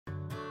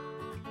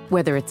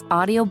Whether it's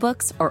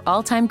audiobooks or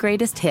all-time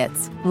greatest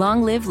hits,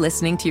 long live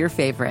listening to your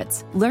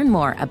favorites. Learn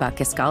more about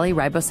Kisqali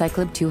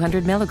Ribociclib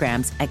 200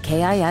 milligrams at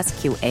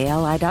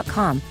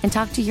KISQALI.com and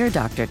talk to your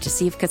doctor to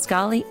see if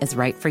Kisqali is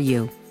right for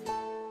you.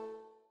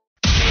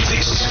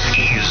 This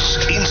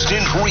is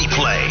Instant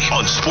Replay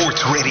on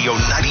Sports Radio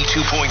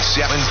 92.7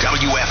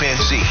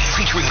 WFNZ,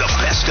 featuring the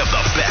best of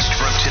the best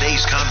from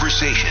today's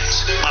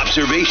conversations,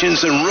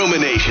 observations, and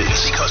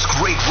ruminations, because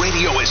great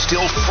radio is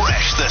still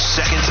fresh the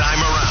second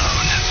time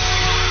around.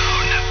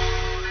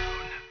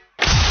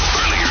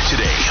 Earlier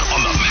today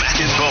on the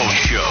Mac and Bone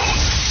Show.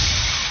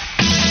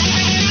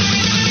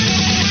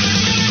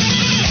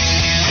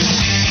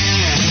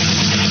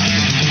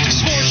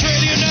 Sports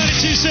Radio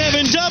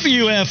 92.7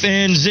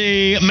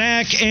 WFNZ,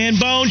 Mac and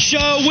Bone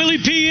Show. Willie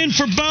P in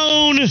for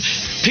Bone.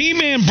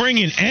 P-Man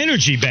bringing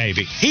energy,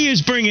 baby. He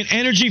is bringing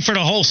energy for the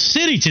whole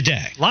city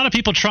today. A lot of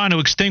people trying to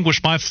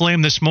extinguish my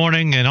flame this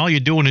morning, and all you're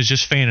doing is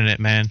just fanning it,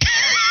 man.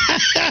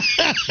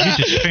 You're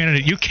just fanning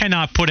it. You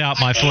cannot put out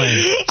my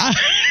flame.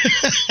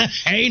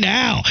 Hey,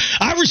 now.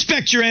 I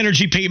respect your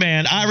energy,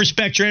 P-Man. I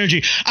respect your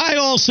energy. I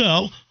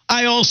also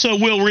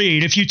will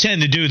read, if you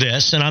tend to do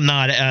this, and I'm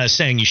not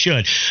saying you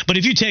should, but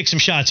if you take some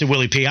shots at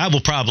Willie P, I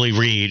will probably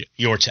read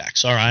your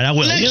texts. All right, I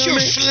will. Let your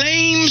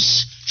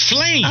flames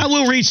flame. I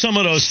will read some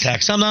of those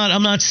texts. I'm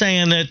not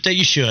saying that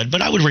you should,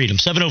 but I would read them.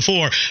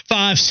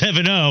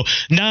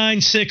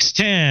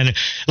 704-570-9610.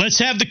 Let's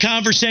have the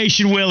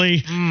conversation,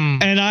 Willie.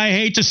 And I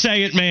hate to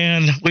say it,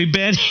 man. I've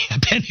been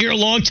here a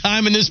long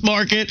time in this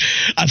market.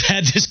 I've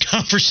had this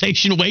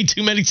conversation way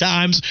too many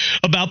times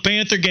about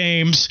Panther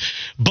games,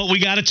 but we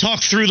got to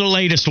talk through the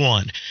latest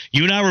one.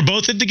 You and I were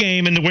both at the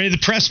game, and the way the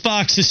press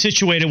box is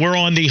situated, we're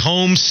on the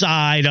home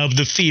side of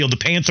the field, the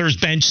Panthers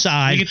bench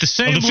side of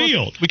the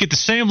field. We get the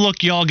same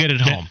look y'all get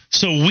at home.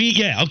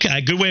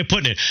 Okay, good way of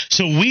putting it.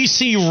 So we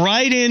see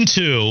right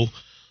into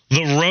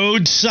the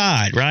road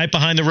side, right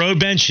behind the road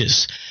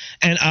benches.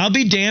 And I'll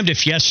be damned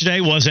if yesterday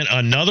wasn't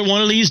another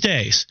one of these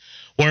days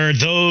where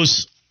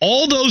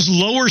all those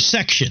lower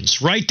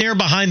sections right there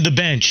behind the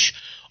bench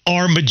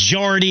are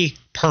majority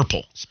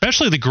purple.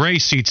 Especially the gray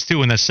seats,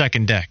 too, in the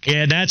second deck.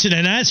 Yeah, that's it.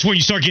 And that's where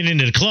you start getting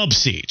into the club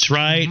seats,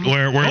 right? Mm-hmm.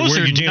 Where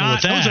you're dealing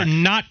with that. Those are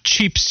not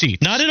cheap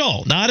seats. Not at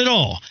all. Not at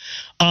all.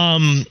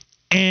 And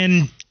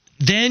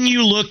then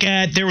you look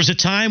at, there was a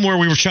time where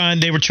they were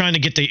trying to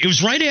get it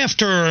was right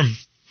after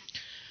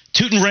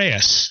Tootin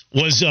Reyes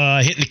was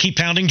hitting the Keep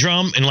Pounding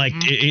drum and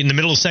in the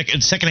middle of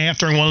the second half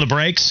during one of the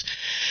breaks.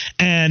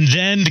 And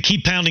then the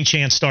Keep Pounding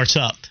chant starts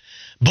up.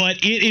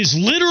 But it is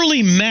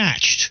literally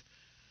matched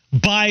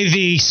by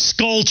the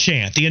skull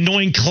chant, the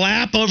annoying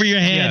clap over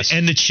your head,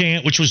 and the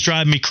chant, which was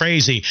driving me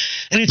crazy.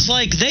 And it's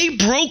like they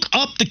broke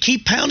up the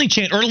Keep Pounding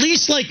chant, or at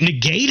least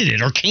negated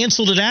it or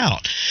canceled it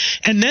out.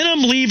 And then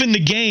I'm leaving the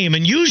game,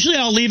 and usually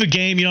I'll leave a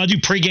game. I do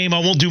pregame. I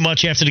won't do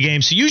much after the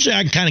game, so usually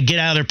I can kind of get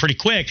out of there pretty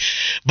quick.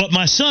 But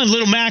my son,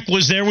 Little Mac,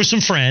 was there with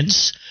some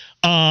friends.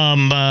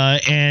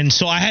 And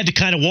so I had to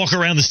kind of walk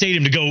around the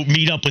stadium to go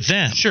meet up with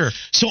them. Sure.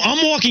 So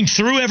I'm walking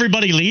through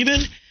everybody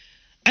leaving.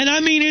 And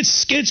I mean,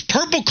 it's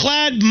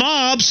purple-clad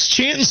mobs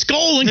chanting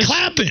skull and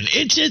clapping.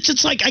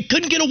 It's like I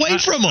couldn't get away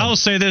from them. I'll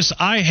say this.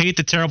 I hate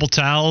the terrible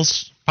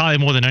towels, probably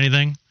more than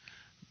anything.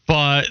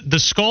 But the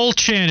skull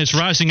chant is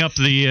rising up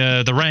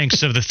the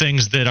ranks of the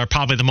things that are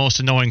probably the most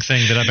annoying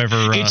thing that I've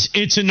ever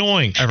It's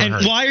annoying.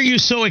 Heard. Why are you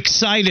so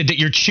excited that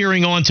you're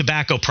cheering on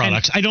tobacco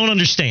products? I don't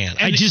understand.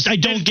 I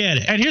don't get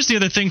it. And here's the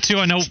other thing, too.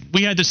 I know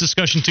we had this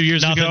discussion 2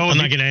 years ago. I'm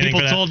not getting anything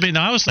People told me,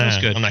 that was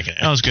good. I'm not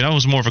getting that was good. I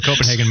was more of a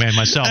Copenhagen man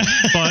myself.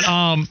 But,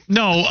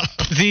 no,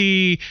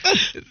 the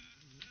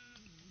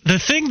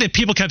thing that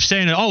people kept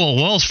saying,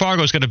 Wells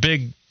Fargo's got a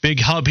big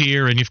hub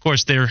here, and, of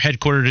course, they're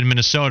headquartered in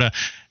Minnesota.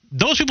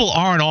 Those people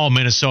aren't all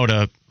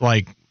Minnesota,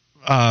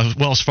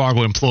 Wells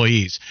Fargo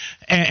employees.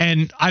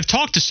 And I've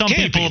talked to some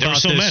people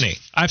about this. Many.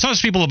 I've talked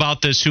to people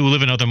about this who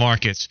live in other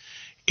markets.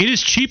 It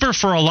is cheaper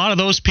for a lot of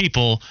those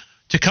people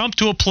to come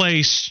to a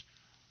place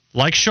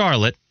like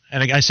Charlotte.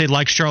 And I say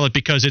like Charlotte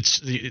because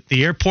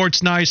the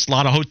airport's nice, a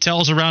lot of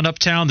hotels around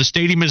uptown, the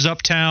stadium is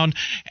uptown,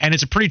 and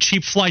it's a pretty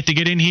cheap flight to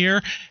get in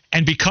here.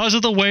 And because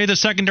of the way the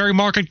secondary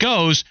market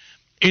goes,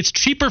 it's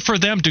cheaper for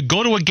them to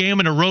go to a game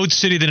in a road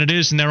city than it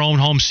is in their own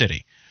home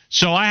city.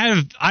 So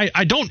I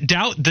don't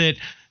doubt that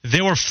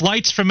there were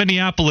flights from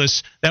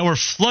Minneapolis that were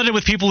flooded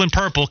with people in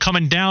purple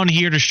coming down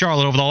here to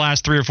Charlotte over the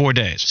last 3 or 4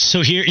 days.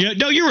 So here,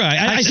 you're right.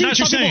 I see what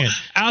you're saying.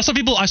 I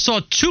saw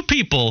 2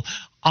 people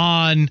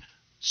on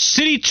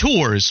city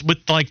tours with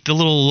the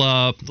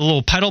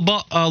little pedal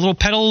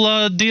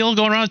deal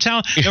going around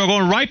town. They were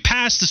going right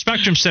past the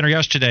Spectrum Center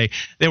yesterday.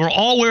 They were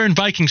all wearing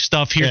Viking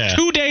stuff here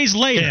 2 days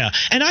later. Yeah,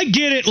 and I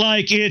get it.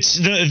 It's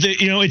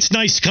it's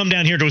nice to come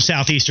down here to a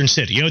southeastern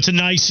city. It's a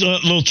nice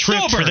little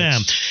trip for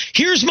them.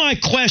 Here's my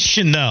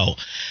question though: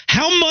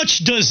 how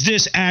much does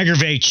this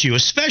aggravate you,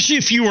 especially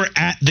if you were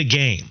at the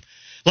game?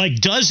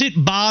 Does it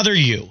bother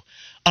you?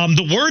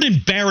 The word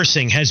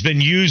embarrassing has been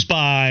used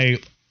by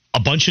a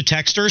bunch of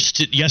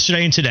texters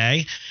yesterday and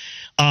today.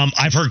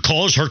 I've heard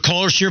callers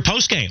to your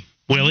postgame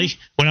Willie,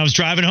 when I was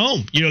driving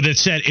home, that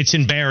said it's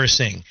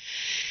embarrassing.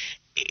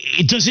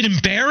 Does it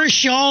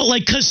embarrass y'all?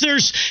 Because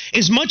there's,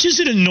 as much as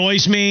it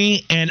annoys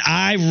me, and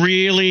I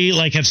really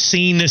have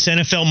seen this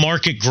NFL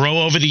market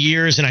grow over the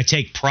years, and I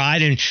take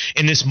pride in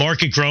this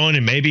market growing,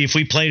 and maybe if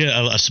we played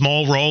a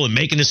small role in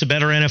making this a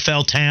better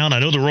NFL town, I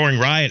know the Roaring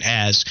Riot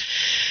has.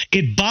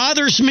 It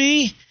bothers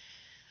me.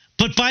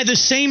 But by the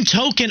same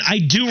token, I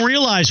do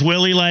realize,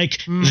 Willie,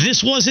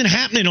 this wasn't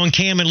happening on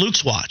Cam and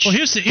Luke's watch. Well,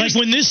 here's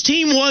when this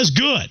team was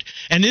good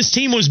and this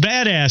team was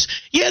badass,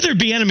 there'd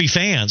be enemy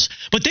fans,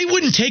 but they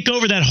wouldn't take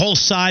over that whole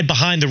side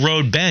behind the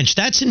road bench.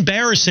 That's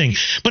embarrassing.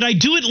 But I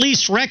do at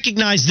least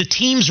recognize the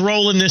team's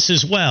role in this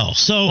as well.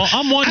 So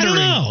I'm wondering.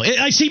 I don't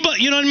know. I see, but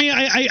you know what I mean?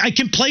 I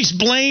can place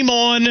blame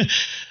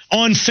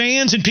on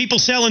fans and people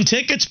selling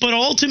tickets, but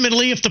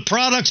ultimately, if the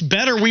product's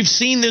better, we've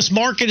seen this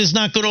market is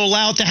not going to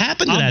allow it to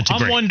happen to that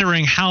degree. I'm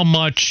wondering how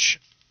much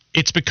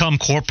it's become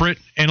corporate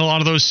in a lot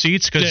of those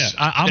seats, because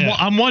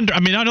I'm wondering. I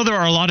mean, I know there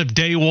are a lot of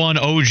day one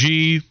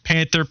OG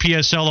Panther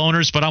PSL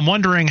owners, but I'm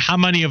wondering how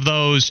many of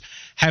those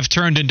have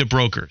turned into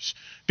brokers,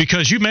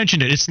 because you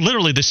mentioned it. It's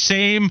literally the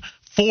same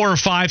 4 or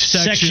 5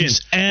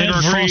 sections that are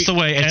across the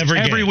way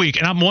every week,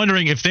 and I'm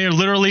wondering if they're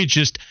literally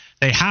just.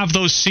 They have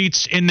those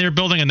seats in their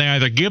building, and they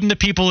either give them to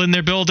people in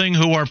their building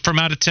who are from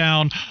out of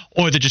town,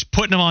 or they're just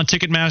putting them on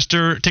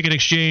Ticketmaster, Ticket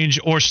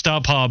Exchange, or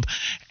StubHub.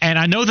 And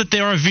I know that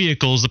there are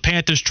vehicles the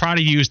Panthers try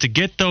to use to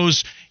get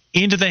those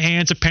into the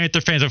hands of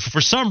Panther fans. If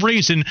for some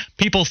reason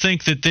people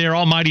think that their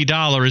almighty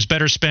dollar is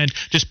better spent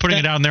just putting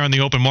it out there on the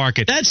open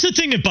market. That's the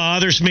thing that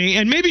bothers me,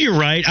 and maybe you're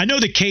right. I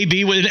know that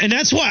KB would, and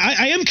that's why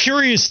I am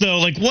curious,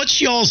 though, what's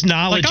y'all's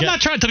knowledge? I'm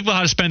not trying to tell people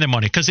how to spend their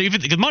money, because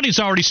the money's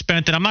already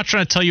spent, and I'm not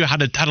trying to tell you how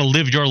to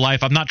live your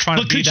life. I'm not trying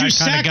to be that kind of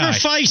guy. But could you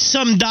sacrifice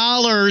some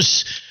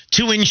dollars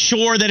to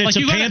ensure that it's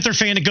a Panther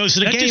fan that goes to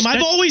the game?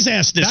 I've always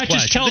asked this question.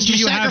 Just tells me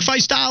you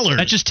sacrifice dollars.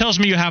 That just tells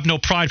me you have no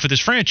pride for this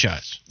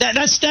franchise.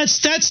 That's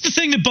the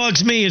thing that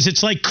bugs me, is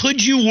it's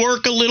could you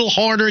work a little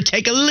harder,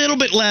 take a little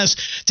bit less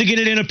to get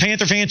it in a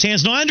Panther fan's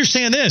hands? Now, I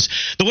understand this.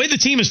 The way the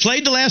team has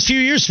played the last few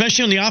years,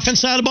 especially on the offense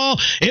side of the ball,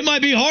 it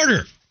might be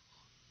harder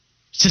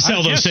to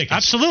sell those tickets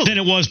absolutely than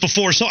it was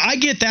before. So I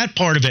get that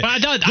part of it.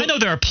 But I know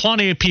there are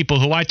plenty of people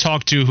who I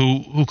talk to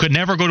who could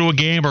never go to a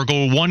game or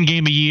go one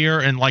game a year,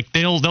 and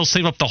they'll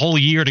save up the whole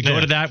year to go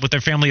to that with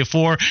their family of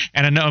 4.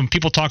 And I know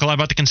people talk a lot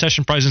about the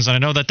concession prices, and I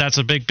know that that's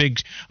a big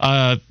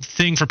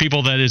thing for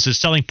people that is a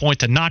selling point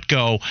to not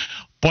go.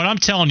 But I'm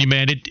telling you,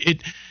 man,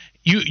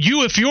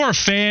 if you're a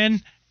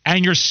fan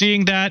and you're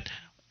seeing that,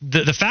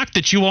 the fact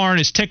that you aren't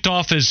as ticked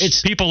off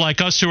as people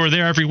like us who are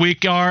there every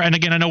week are, and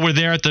again, I know we're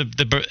there at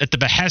the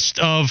behest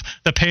of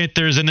the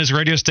Panthers and this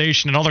radio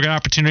station and all their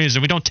opportunities,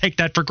 and we don't take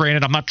that for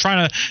granted. I'm not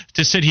trying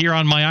to sit here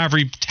on my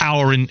ivory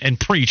tower and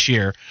preach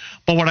here,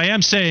 but what I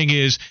am saying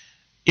is,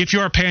 if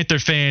you're a Panther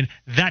fan,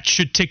 that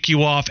should tick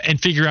you off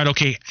and figure out,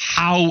 okay,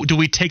 how do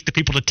we take the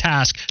people to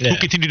task who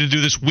continue to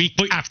do this week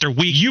after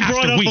week? You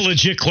brought up a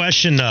legit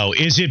question, though.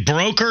 Is it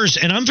brokers?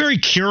 And I'm very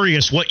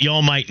curious what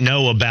y'all might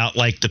know about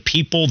the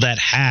people that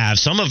have.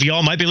 Some of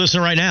y'all might be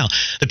listening right now.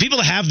 The people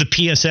that have the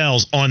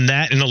PSLs on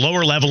that, in the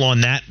lower level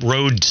on that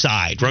road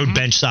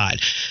bench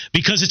side,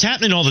 because it's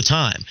happening all the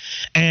time.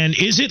 And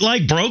is it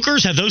like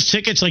brokers have those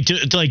tickets?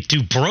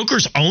 Do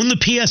brokers own the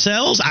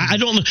PSLs? I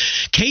don't know.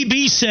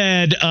 KB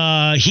said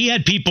he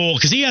had people,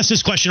 because he asked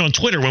this question on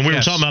Twitter when we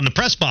were talking about in the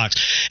press box,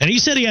 and he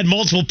said he had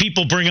multiple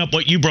people bring up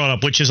what you brought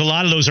up, which is a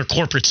lot of those are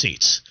corporate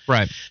seats.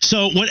 Right.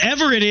 So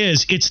whatever it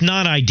is, it's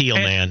not ideal,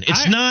 man.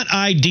 It's not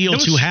ideal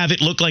to have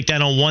it look like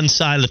that on one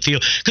side of the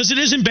field, because it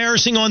is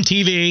embarrassing on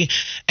TV,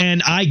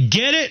 and I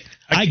get it.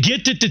 I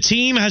get that the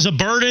team has a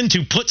burden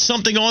to put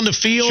something on the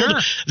field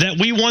that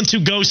we want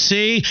to go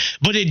see,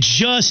 but it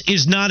just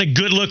is not a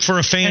good look for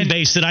a fan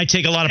base that I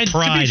take a lot of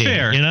pride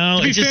in.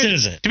 It just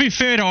isn't. To be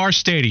fair to our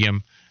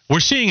stadium, we're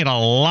seeing it a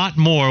lot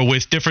more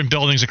with different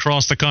buildings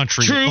across the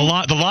country. True.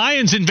 The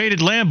Lions invaded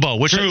Lambeau,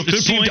 which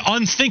seemed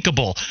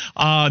unthinkable.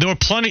 There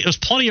was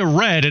plenty of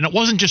red, and it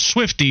wasn't just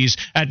Swifties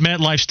at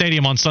MetLife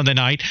Stadium on Sunday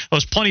night. There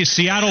was plenty of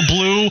Seattle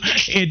blue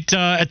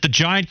at the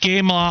Giant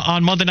game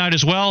on Monday night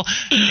as well.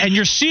 And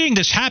you're seeing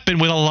this happen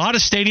with a lot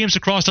of stadiums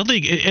across the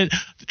league.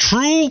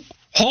 True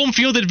home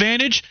field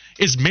advantage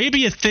is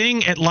maybe a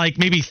thing at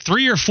maybe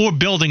 3 or 4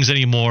 buildings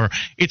anymore.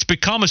 It's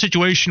become a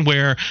situation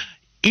where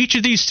each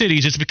of these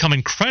cities, it's become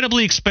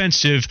incredibly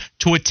expensive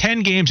to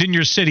attend games in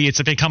your city.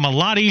 It's become a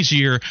lot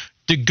easier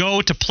to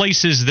go to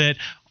places that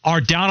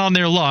are down on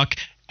their luck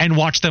and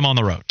watch them on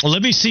the road. Well,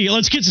 let me see.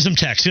 Let's get to some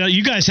text.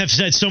 You guys have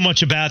said so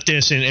much about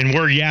this, and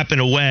we're yapping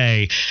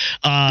away.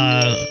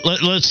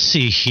 Let's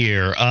see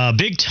here.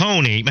 Big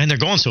Tony, man, they're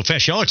going so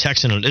fast. Y'all are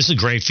texting. This is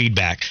great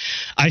feedback.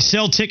 I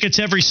sell tickets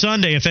every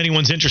Sunday if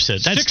anyone's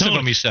interested. That's 6 of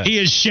them, he said. He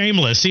is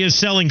shameless. He is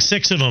selling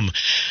 6 of them.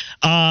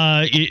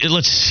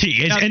 Let's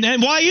see.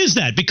 And why is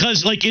that?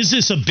 Because, is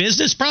this a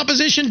business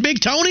proposition,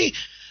 Big Tony?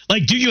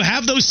 Do you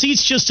have those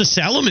seats just to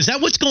sell them? Is that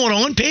what's going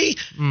on, P?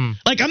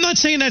 I'm not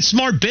saying that's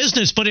smart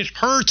business, but it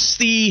hurts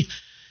the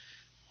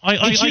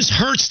It just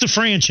hurts the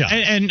franchise.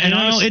 And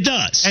honestly, it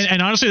does.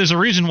 And honestly, there's a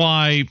reason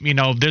why,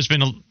 there's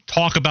been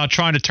talk about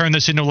trying to turn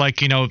this into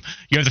like, you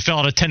have to fill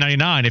out a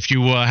 1099 if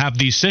you have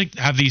these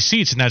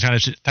seats and that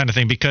kind of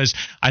thing, because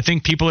I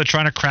think people are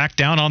trying to crack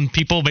down on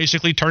people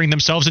basically turning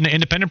themselves into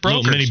independent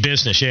brokers. Little mini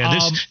business, yeah.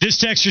 This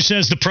texter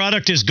says the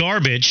product is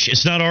garbage.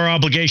 It's not our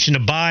obligation to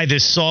buy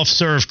this soft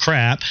serve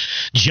crap.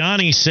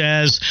 Johnny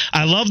says,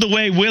 I love the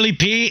way Willie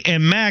P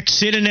and Mac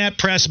sit in that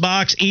press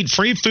box, eat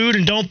free food,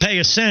 and don't pay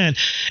a cent.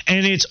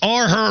 And it's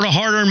our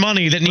hard-earned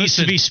money that needs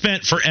to be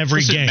spent for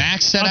every game.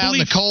 Mac sat out in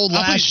the cold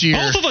last year.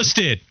 Both of us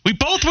did. We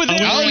both were there.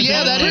 Oh,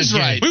 yeah, that is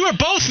right. We were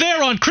both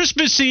there on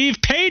Christmas Eve,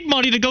 paid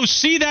money to go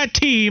see that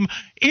team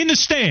in the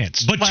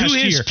stands. But to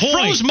his point,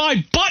 froze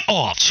my butt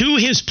off. To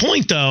his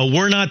point, though,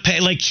 we're not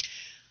paying. Like,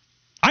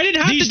 I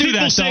didn't have these to do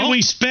people that. Say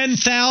we spend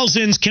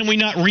thousands. Can we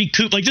not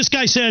recoup? Like this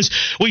guy says,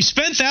 we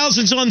spend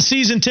thousands on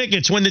season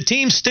tickets. When the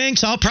team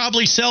stinks, I'll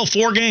probably sell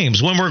 4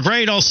 games. When we're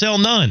great, I'll sell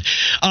none.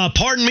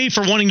 Pardon me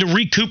for wanting to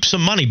recoup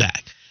some money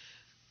back.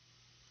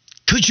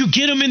 Could you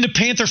get them into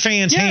Panther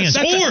fans' hands?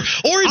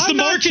 Or is the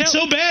market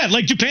so bad?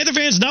 Like, do Panther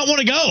fans not want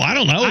to go? I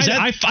don't know.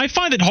 I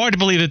find it hard to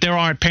believe that there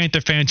aren't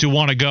Panther fans who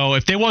want to go.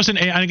 If there wasn't,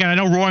 again, I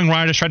know Roaring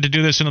Riders tried to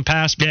do this in the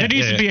past, but there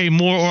needs to be a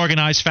more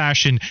organized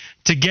fashion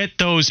to get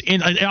those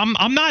in.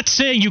 I'm not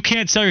saying you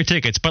can't sell your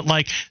tickets, but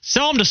like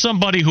sell them to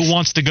somebody who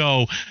wants to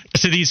go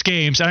to these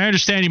games. And I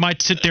understand you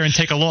might sit there and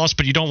take a loss,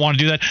 but you don't want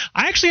to do that.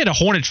 I actually had a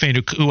Hornet fan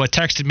who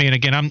texted me, and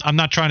again, I'm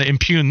not trying to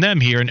impugn them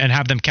here and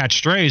have them catch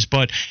strays,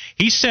 but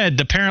he said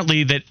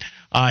apparently that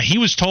he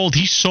was told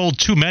he sold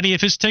too many of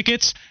his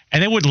tickets,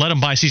 and they wouldn't let him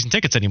buy season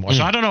tickets anymore.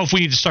 So I don't know if we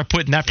need to start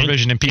putting that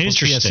provision in people's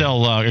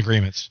PSL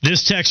agreements.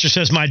 This texter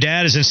says, my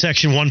dad is in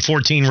section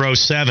 114, row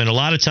 7. A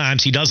lot of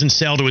times he doesn't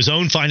sell to his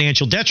own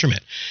financial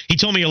detriment. He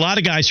told me a lot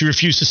of guys who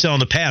refused to sell in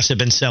the past have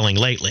been selling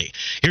lately.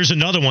 Here's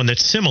another one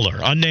that's similar.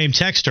 Unnamed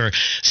texter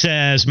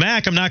says,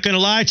 Mac, I'm not going to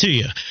lie to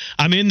you.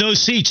 I'm in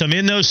those seats. I'm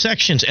in those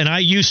sections. And I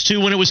used to,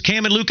 when it was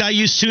Cam and Luke, I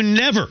used to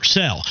never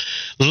sell.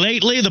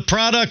 Lately, the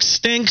product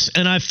stinks,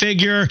 and I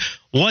figure,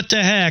 what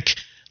the heck?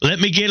 Let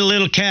me get a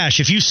little cash.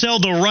 If you sell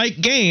the right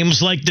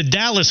games, like the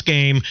Dallas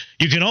game,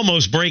 you can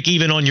almost break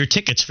even on your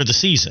tickets for the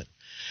season.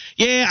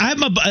 Yeah,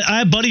 I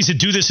have buddies that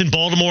do this in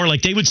Baltimore.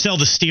 Like, they would sell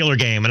the Steeler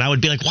game, and I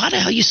would be like, why the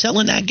hell are you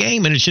selling that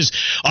game? And it's just,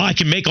 I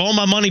can make all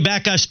my money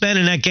back I spent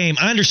in that game.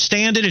 I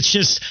understand it. It's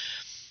just...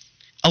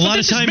 A lot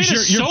of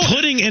times you're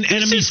putting an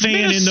enemy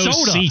fan in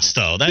those seats,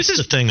 though. That's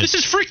the thing. This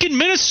is freaking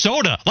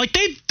Minnesota. Like,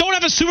 they don't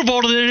have a Super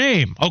Bowl to their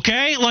name,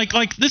 okay? Like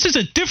this is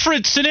a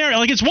different scenario.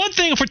 Like, it's one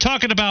thing if we're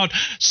talking about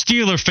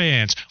Steeler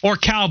fans or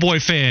Cowboy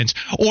fans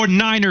or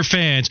Niner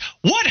fans.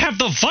 What have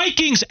the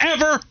Vikings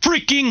ever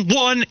freaking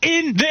won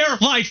in their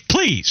life,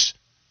 please?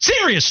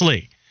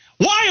 Seriously.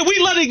 Why are we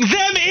letting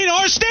them in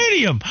our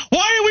stadium? Why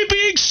are we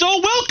being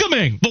so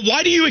welcoming? But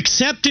why do you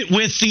accept it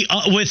with the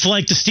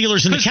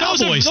Steelers and the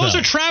Cowboys? Those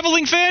are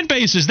traveling fan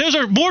bases. Those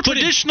are more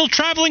traditional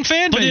traveling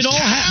fan bases.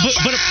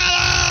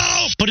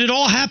 But it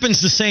all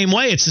happens the same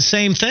way. It's the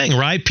same thing,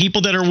 right?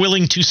 People that are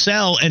willing to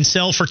sell and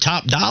sell for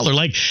top dollar.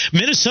 Like,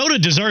 Minnesota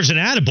deserves an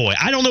attaboy.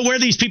 I don't know where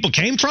these people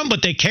came from,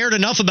 but they cared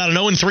enough about an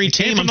 0-3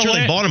 team. I'm sure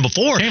they bought them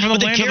before. Came from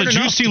the land of the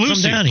Juicy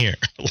Lucy. Down here.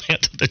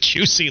 Land of the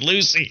Juicy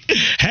Lucy.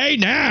 Hey,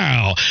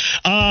 now.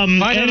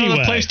 Find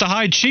another place to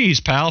hide cheese,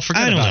 pal.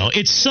 Forget about it. I don't know.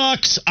 It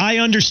sucks. I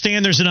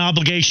understand there's an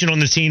obligation on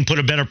the team to put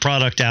a better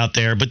product out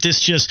there, but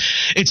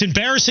it's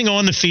embarrassing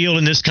on the field,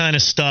 and this kind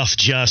of stuff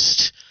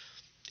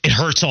it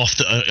hurts off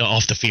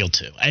the field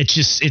too. It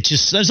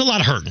just there's a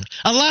lot of hurting.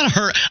 A lot of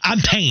hurt.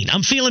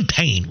 I'm feeling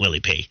pain, Willie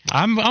P.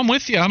 I'm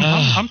with you.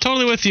 I'm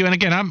totally with you. And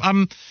again,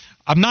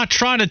 I'm not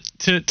trying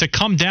to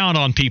come down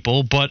on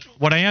people, but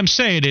what I am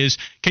saying is,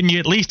 can you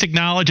at least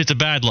acknowledge it's a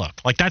bad look?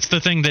 Like, that's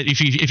the thing that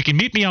if you can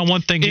meet me on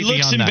one thing, it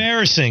looks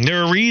embarrassing.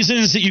 There are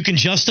reasons that you can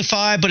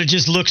justify, but it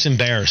just looks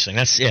embarrassing.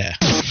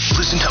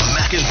 Listen to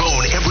Mac and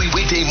Bone every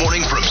weekday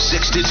morning from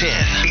 6 to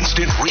 10.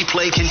 Instant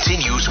replay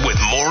continues with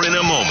more in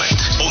a moment.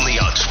 Only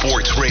on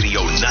Sports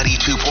Radio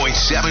 92.7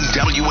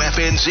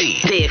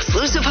 WFNZ. The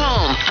exclusive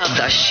home of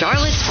the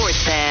Charlotte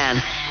Sports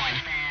Fan.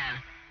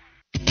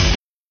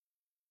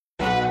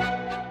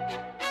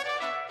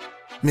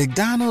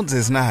 McDonald's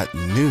is not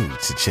new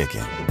to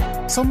chicken.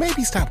 So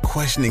maybe stop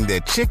questioning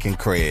their chicken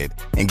cred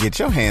and get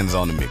your hands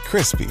on the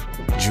McCrispy.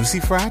 Juicy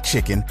fried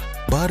chicken,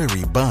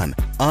 buttery bun,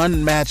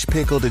 unmatched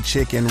pickle to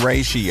chicken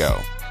ratio.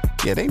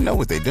 Yeah, they know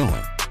what they're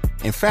doing.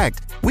 In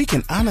fact, we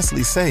can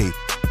honestly say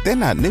they're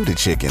not new to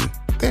chicken,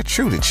 they're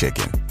true to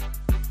chicken.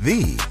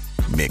 The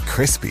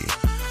McCrispy.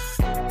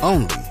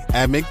 Only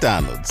at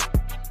McDonald's.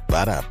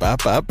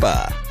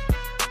 Ba-da-ba-ba-ba.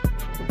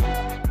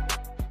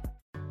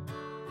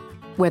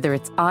 Whether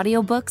it's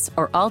audiobooks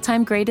or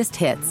all-time greatest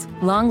hits,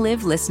 long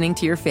live listening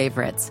to your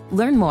favorites.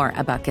 Learn more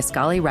about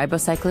Kisqali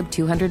Ribociclib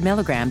 200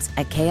 milligrams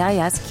at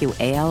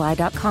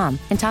KISQALI.com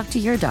and talk to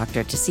your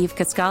doctor to see if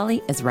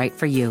Kisqali is right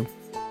for you.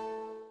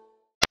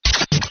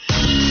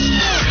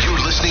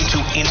 You're listening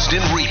to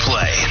Instant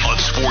Replay on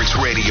Sports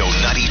Radio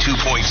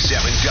 92.7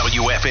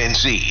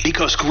 WFNZ.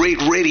 Because great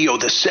radio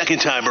the second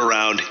time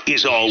around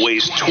is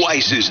always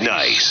twice as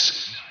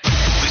nice.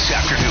 This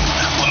afternoon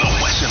on the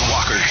Wes and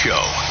Walker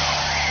Show.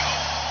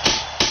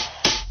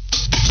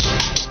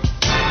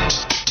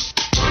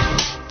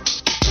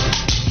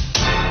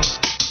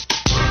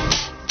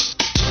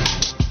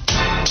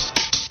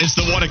 It's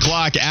the 1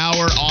 o'clock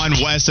hour on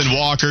Wes and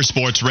Walker,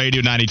 Sports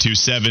Radio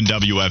 92.7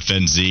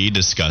 WFNZ,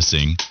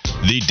 discussing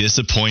the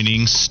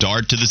disappointing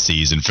start to the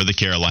season for the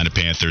Carolina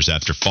Panthers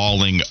after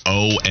falling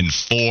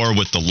 0-4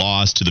 with the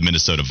loss to the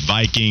Minnesota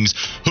Vikings.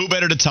 Who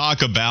better to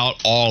talk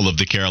about all of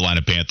the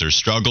Carolina Panthers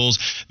struggles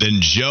than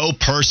Joe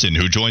Person,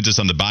 who joins us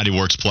on the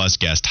Bodyworks Plus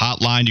guest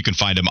hotline. You can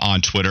find him on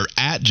Twitter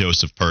at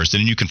Joseph Person,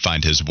 and you can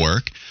find his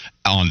work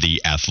on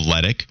The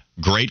Athletic.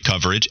 Great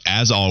coverage,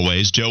 as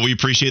always. Joe, we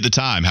appreciate the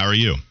time. How are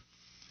you?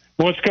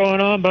 What's going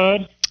on,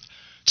 bud?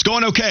 It's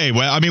going okay.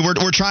 Well, I mean,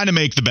 we're trying to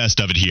make the best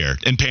of it here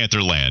in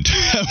Pantherland.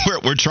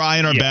 we're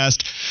trying our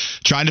best,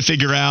 trying to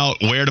figure out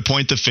where to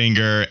point the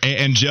finger.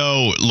 And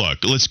Joe,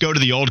 look, let's go to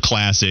the old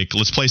classic.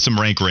 Let's play some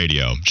Rank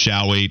Radio,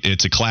 shall we?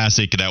 It's a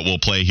classic that we'll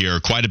play here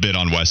quite a bit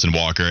on Wes and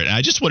Walker. And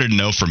I just wanted to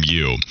know from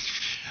you,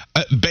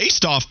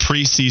 based off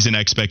preseason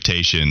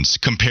expectations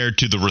compared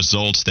to the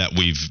results that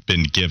we've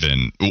been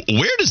given,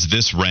 where does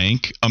this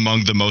rank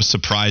among the most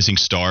surprising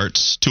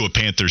starts to a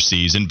Panthers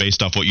season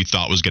based off what you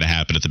thought was going to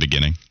happen at the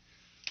beginning?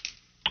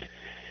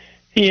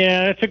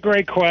 Yeah, that's a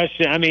great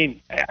question. I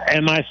mean,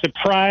 am I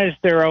surprised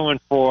they're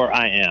 0-4?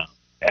 I am.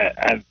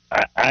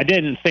 I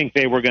didn't think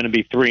they were going to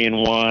be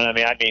 3-1. I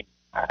mean,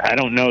 I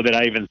don't know that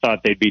I even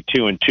thought they'd be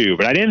 2-2,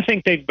 but I didn't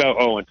think they'd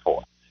go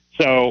 0-4.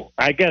 So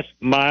I guess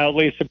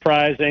mildly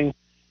surprising.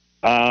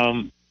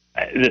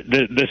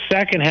 The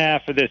second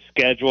half of this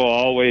schedule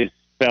always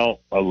felt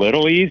a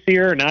little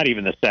easier. Not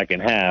even the second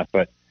half,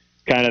 but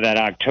kind of that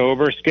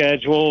October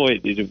schedule.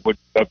 It would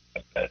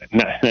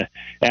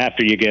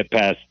after you get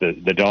past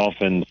the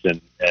Dolphins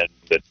and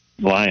the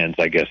Lions,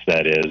 I guess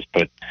that is.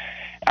 But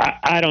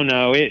I don't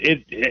know.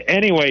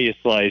 Any way you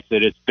slice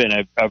it, it's been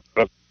a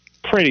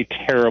pretty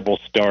terrible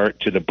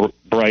start to the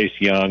Bryce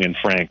Young and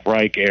Frank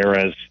Reich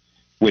eras,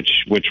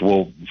 which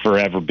will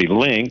forever be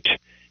linked.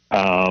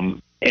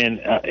 I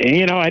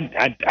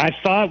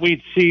thought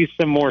we'd see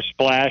some more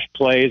splash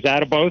plays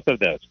out of both of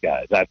those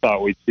guys. I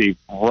thought we'd see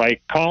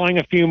Reich calling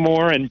a few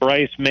more and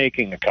Bryce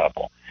making a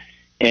couple.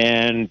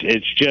 And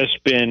it's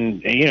just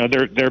been,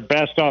 their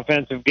best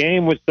offensive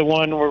game was the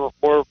one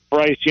where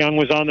Bryce Young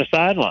was on the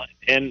sideline.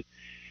 And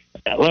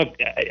look,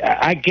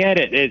 I get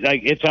it.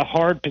 It's a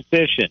hard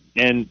position,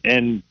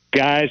 and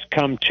guys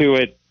come to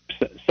it.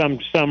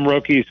 Some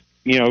rookies,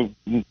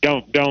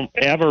 don't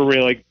ever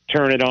really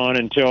turn it on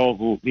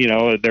until,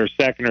 their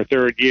second or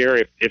third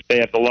year if they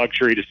have the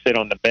luxury to sit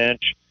on the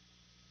bench.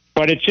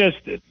 But it's just,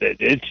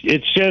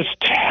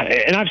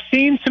 and I've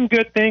seen some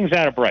good things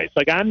out of Bryce.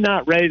 Like, I'm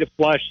not ready to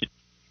flush it.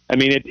 I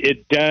mean,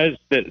 it does,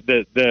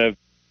 the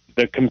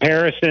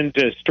comparison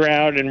to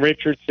Stroud and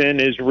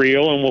Richardson is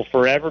real and will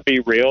forever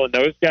be real, and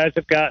those guys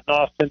have gotten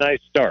off to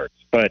nice starts.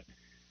 But,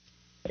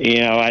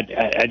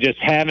 I just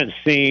haven't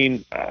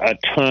seen a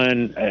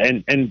ton,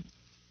 and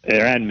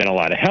there hadn't been a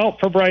lot of help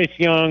for Bryce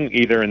Young,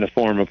 either in the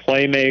form of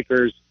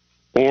playmakers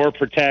or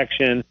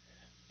protection.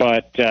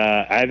 But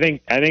I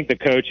think the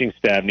coaching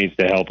staff needs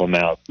to help him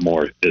out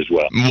more as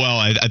well. Well,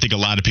 I think a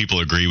lot of people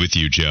agree with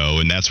you, Joe,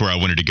 and that's where I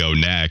wanted to go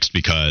next,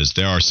 because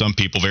there are some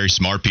people, very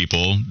smart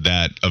people,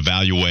 that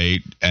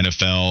evaluate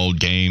NFL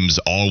games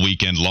all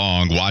weekend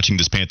long, watching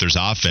this Panthers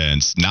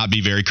offense not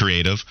be very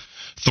creative,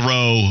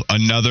 throw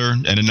another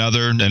and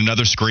another and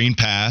another screen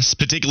pass,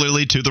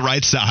 particularly to the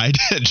right side,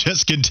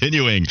 just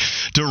continuing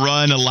to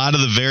run a lot of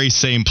the very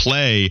same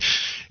play.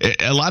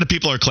 A lot of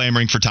people are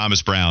clamoring for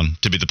Thomas Brown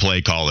to be the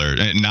play caller,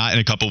 not in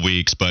a couple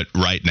weeks, but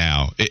right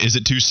now. Is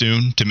it too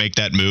soon to make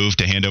that move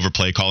to hand over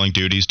play calling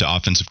duties to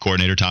offensive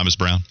coordinator Thomas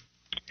Brown?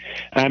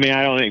 I mean,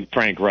 I don't think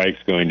Frank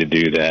Reich's going to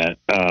do that.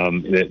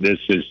 This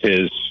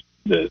is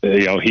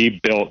he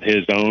built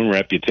his own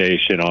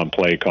reputation on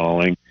play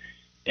calling.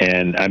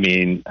 And, I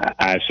mean,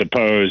 I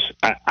suppose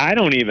I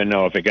don't even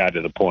know if it got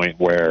to the point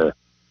where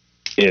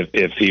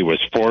if he was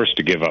forced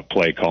to give up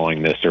play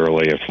calling this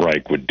early, if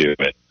Reich would do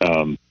it.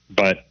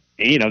 But,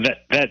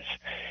 that's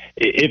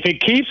if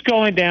it keeps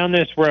going down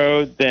this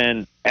road,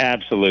 then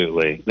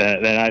absolutely.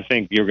 Then I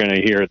think you're going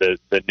to hear the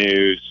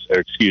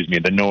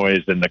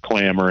noise and the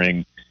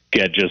clamoring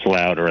get just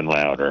louder and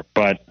louder.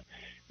 But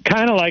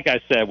kind of like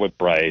I said with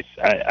Bryce,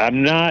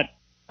 I'm not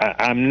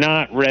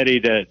ready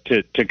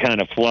to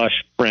kind of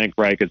flush Frank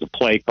Reich as a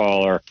play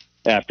caller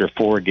after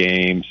 4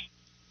 games.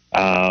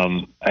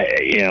 The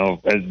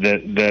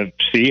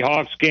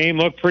Seahawks game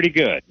looked pretty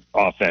good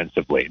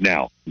offensively.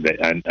 Now,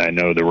 I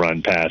know the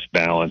run-pass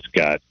balance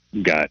got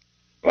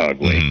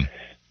ugly.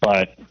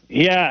 But,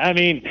 yeah, I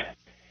mean,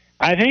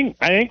 I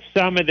think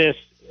some of this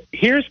 –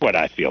 here's what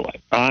I feel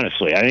like,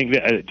 honestly. I think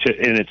that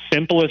in its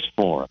simplest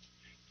form,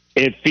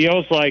 it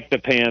feels like the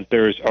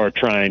Panthers are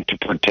trying to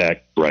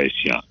protect Bryce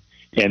Young.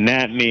 And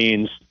that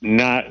means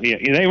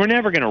they were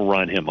never going to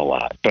run him a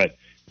lot, but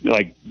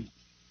like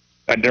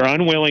their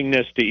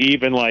unwillingness to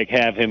even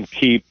have him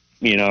keep,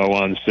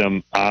 on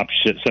some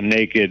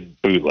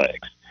naked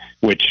bootlegs,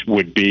 which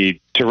would be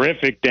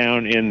terrific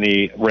down in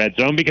the red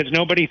zone because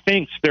nobody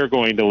thinks they're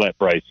going to let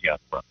Bryce Young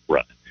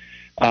run.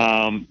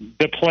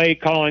 The play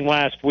calling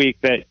last week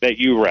that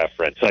you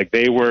referenced,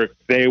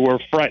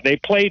 they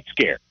played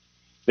scared.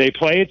 they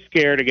played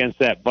scared against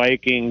that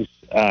Vikings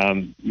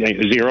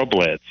zero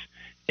blitz,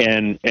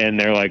 and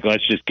they're like,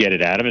 let's just get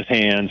it out of his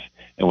hands,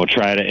 and we'll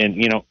try to. And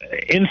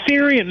in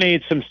theory, it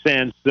made some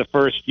sense the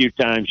first few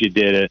times you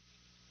did it.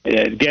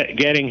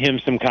 Getting him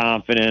some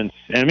confidence.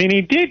 I mean,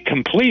 he did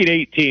complete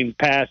 18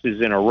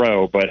 passes in a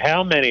row, but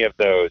how many of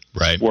those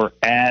were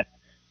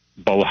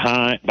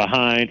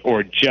behind,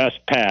 or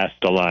just past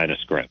the line of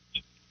scrimmage?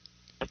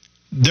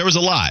 There was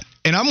a lot.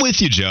 And I'm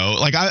with you, Joe.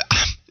 Like,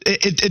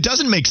 it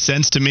doesn't make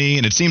sense to me,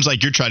 and it seems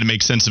like you're trying to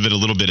make sense of it a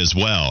little bit as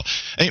well.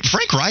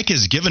 Frank Reich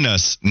has given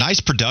us nice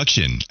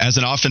production as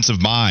an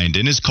offensive mind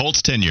in his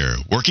Colts tenure,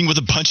 working with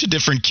a bunch of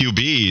different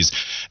QBs.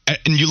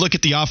 And you look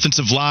at the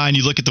offensive line,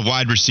 you look at the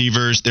wide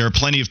receivers, there are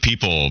plenty of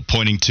people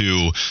pointing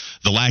to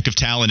the lack of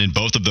talent in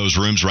both of those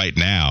rooms right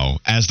now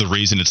as the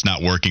reason it's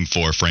not working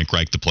for Frank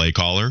Reich, the play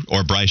caller,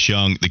 or Bryce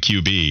Young, the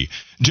QB.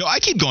 Joe, I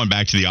keep going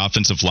back to the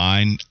offensive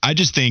line. I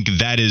just think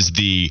that is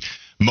the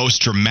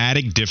most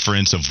dramatic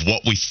difference of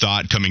what we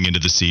thought coming into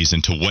the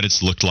season to what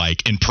it's looked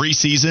like in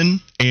preseason,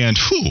 and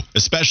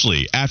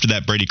especially after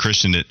that Brady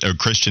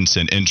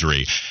Christensen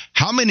injury.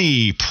 How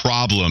many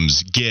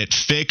problems get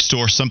fixed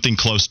or something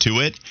close to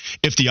it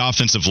if the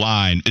offensive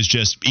line is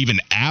just even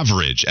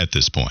average at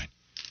this point?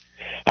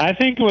 I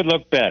think it would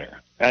look better.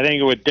 I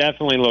think it would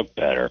definitely look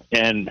better.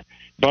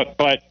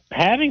 But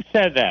having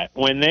said that,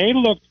 when they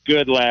looked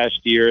good last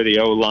year, the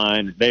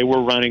O-line, they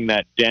were running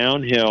that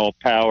downhill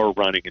power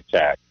running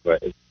attack.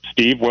 But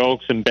Steve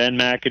Wilkes and Ben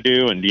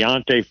McAdoo and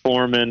Deontay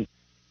Foreman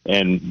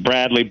and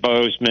Bradley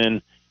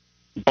Bozeman.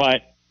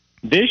 But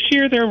this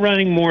year they're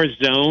running more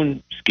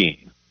zone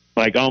scheme,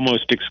 like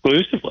almost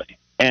exclusively.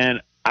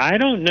 And I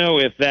don't know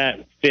if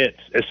that fits,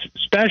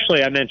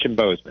 especially I mentioned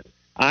Bozeman.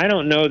 I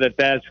don't know that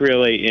that's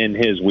really in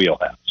his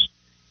wheelhouse.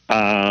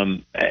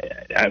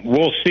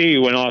 We'll see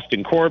when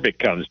Austin Corbett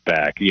comes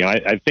back.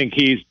 I think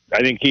he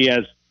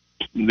has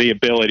the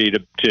ability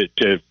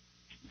to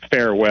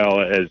fare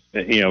well as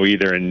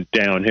either in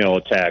downhill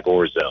attack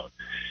or zone.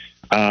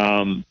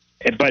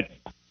 But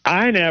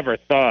I never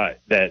thought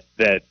that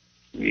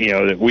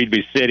we'd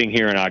be sitting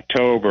here in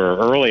October,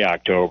 early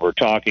October,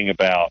 talking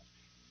about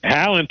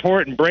how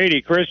important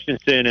Brady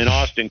Christensen and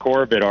Austin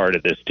Corbett are to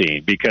this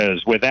team,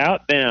 because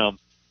without them,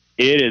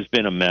 it has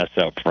been a mess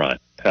up front.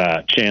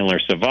 Chandler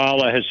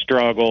Zavala has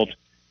struggled.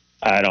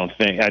 I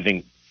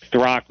think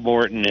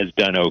Throckmorton has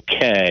done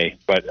okay,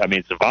 but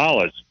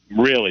Zavala's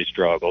really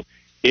struggled.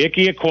 Ike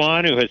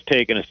Ekwonu has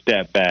taken a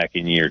step back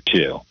in year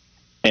two.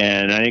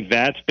 And I think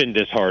that's been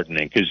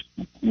disheartening because,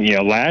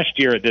 last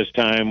year at this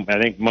time,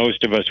 I think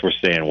most of us were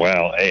saying,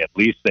 well, hey, at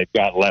least they've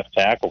got left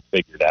tackle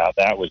figured out.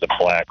 That was a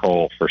black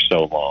hole for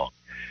so long.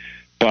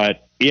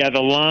 But yeah,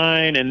 the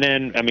line, and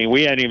then,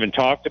 we hadn't even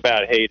talked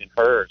about Hayden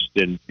Hurst,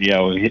 and,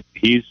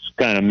 he's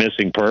kind of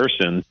missing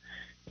person.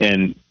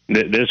 And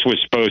this was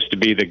supposed to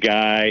be the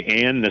guy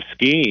and the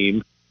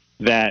scheme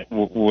that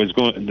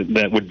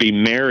that would be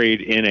married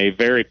in a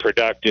very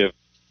productive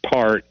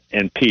part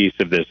and piece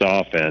of this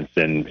offense,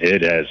 and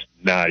it has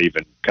not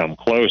even come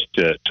close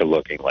to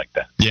looking like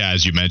that. Yeah,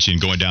 as you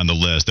mentioned, going down the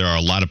list, there are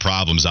a lot of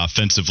problems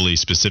offensively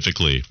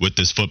specifically with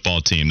this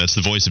football team. That's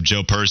the voice of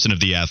Joe Person of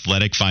The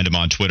Athletic. Find him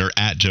on Twitter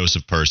at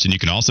Joseph Person. You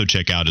can also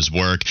check out his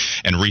work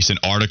and recent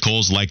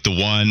articles like the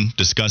one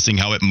discussing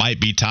how it might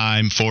be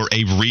time for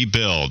a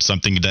rebuild,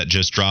 something that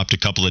just dropped a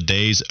couple of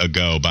days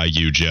ago by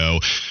you, Joe.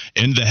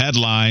 In the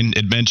headline,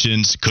 it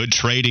mentions, could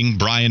trading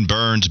Brian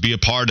Burns be a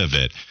part of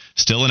it?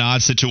 Still an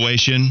odd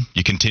situation.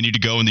 You continue to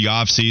go in the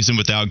offseason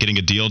without getting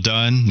a deal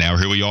done. Now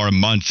here we are a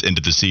month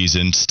into the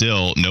season.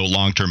 Still no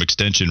long-term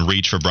extension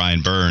reach for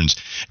Brian Burns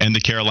and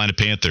the Carolina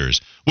Panthers.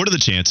 What are the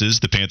chances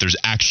the Panthers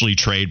actually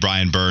trade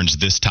Brian Burns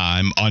this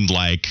time,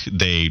 unlike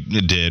they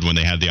did when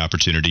they had the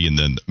opportunity in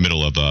the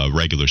middle of a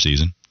regular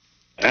season?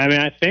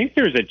 I think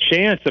there's a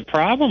chance. The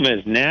problem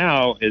is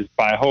now is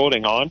by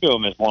holding on to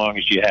him as long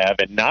as you have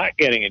and not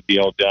getting a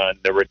deal done,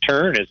 the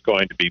return is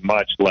going to be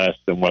much less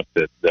than what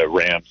the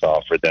Rams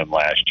offered them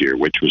last year,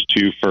 which was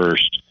 2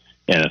 firsts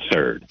and a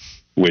third,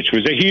 which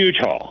was a huge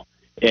haul.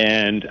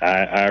 And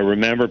I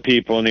remember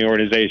people in the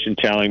organization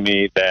telling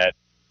me that,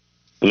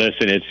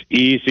 listen, it's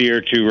easier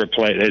to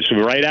replace. It's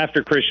right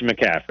after Christian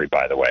McCaffrey,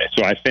 by the way.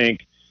 So I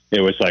think it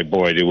was like,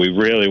 boy, do we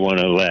really want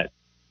to let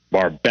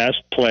our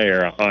best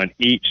player on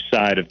each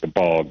side of the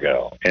ball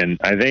go? And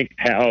I think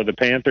how the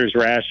Panthers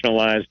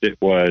rationalized it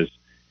was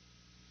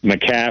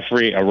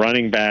McCaffrey, a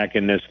running back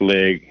in this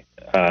league,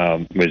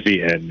 and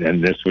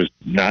this was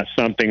not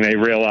something they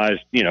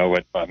realized,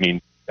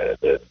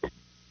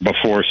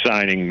 before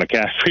signing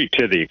McCaffrey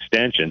to the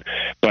extension,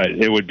 but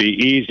it would be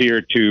easier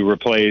to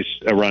replace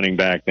a running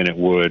back than it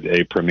would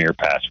a premier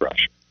pass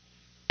rusher.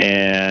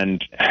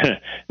 And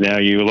now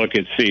you look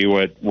and see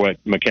what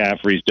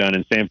McCaffrey's done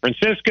in San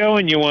Francisco,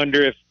 and you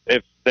wonder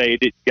if they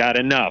got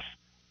enough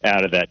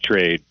out of that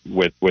trade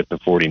with the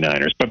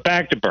 49ers. But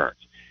back to Burns.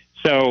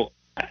 So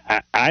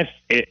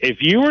if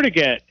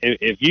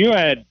you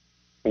had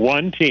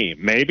one team,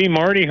 maybe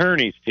Marty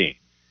Herney's team,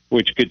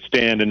 which could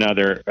stand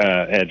another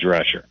edge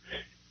rusher,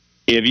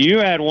 if you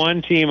had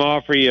one team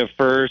offer you a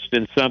first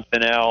and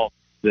something else,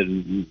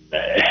 then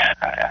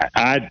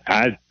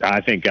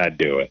I think I'd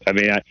do it. I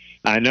mean,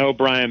 I know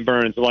Brian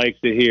Burns likes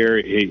it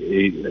here.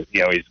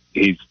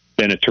 He's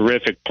been a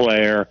terrific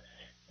player.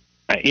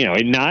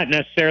 Not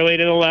necessarily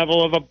to the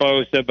level of a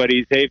Bosa, but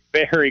he's a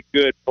very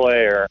good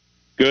player,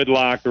 good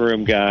locker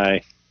room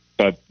guy.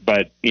 But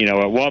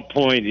at what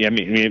point? I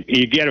mean,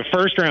 you get a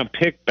first-round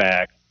pick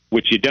back,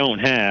 which you don't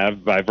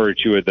have by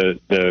virtue of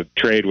the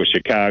trade with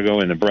Chicago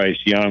and the Bryce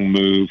Young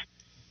move.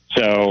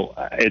 So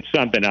it's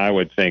something I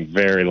would think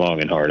very long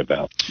and hard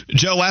about.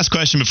 Joe, last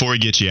question before we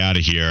get you out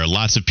of here.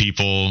 Lots of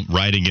people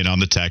writing in on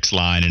the text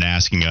line and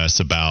asking us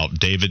about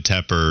David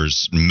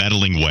Tepper's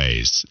meddling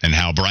ways and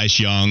how Bryce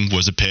Young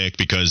was a pick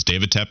because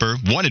David Tepper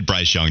wanted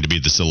Bryce Young to be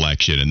the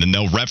selection. And then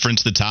they'll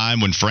reference the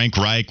time when Frank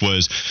Reich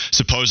was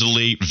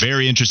supposedly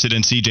very interested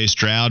in C.J.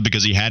 Stroud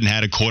because he hadn't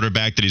had a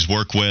quarterback that he's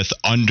worked with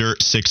under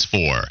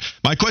 6'4".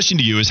 My question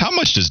to you is, how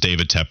much does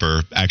David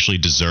Tepper actually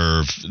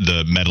deserve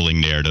the meddling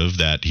narrative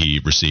that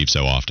he received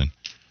so often?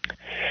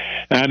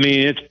 I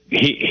mean,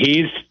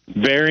 he's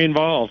very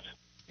involved.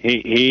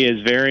 He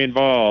is very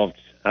involved,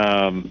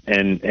 and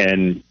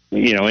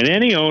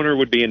any owner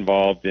would be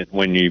involved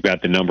when you've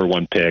got the number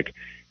one pick.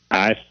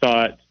 I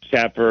thought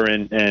Tepper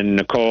and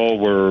Nicole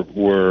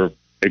were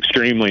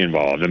extremely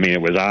involved. I mean,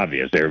 it was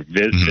obvious. They're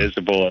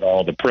visible at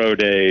all the pro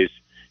days.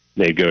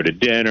 They go to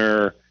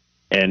dinner,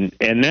 and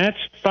that's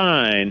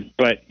fine.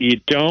 But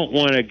you don't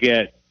want to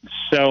get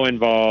so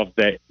involved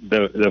that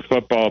the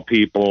football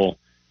people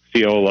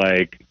feel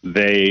like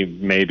they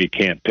maybe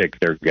can't pick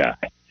their guy.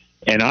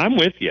 And I'm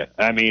with you.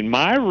 I mean,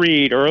 my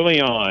read early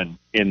on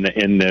in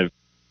the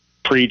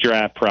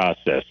pre-draft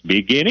process,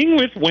 beginning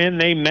with when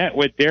they met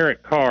with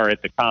Derek Carr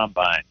at the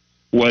Combine,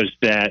 was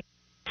that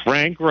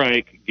Frank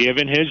Reich,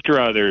 given his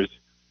druthers,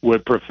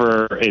 would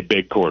prefer a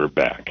big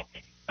quarterback.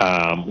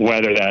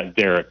 Whether that's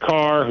Derek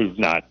Carr, who's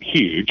not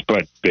huge,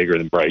 but bigger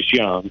than Bryce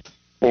Young,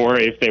 or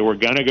if they were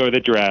going to go the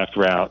draft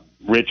route,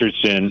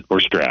 Richardson or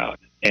Stroud.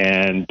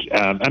 And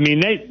I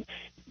mean,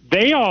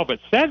 they all but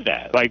said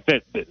that. Like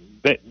that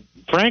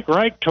Frank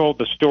Reich told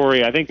the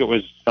story. I think it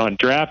was on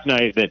draft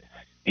night that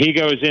he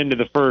goes into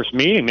the first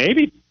meeting.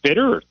 Maybe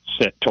Fitter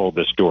told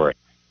the story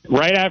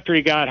right after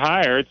he got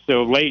hired.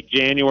 So late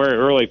January,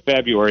 early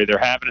February, they're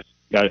having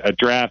a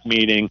draft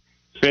meeting.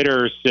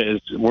 Fitter says,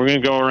 we're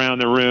going to go around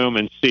the room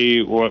and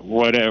see what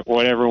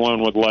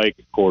everyone would like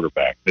at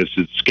quarterback. This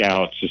is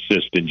scouts,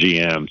 assistant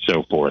GM,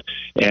 so forth.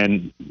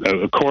 And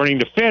according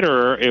to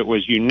Fitter, it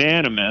was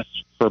unanimous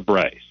for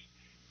Bryce.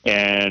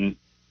 And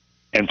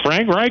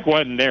Frank Reich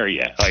wasn't there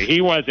yet. Like,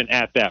 he wasn't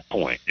at that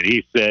point. And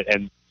he said,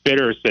 and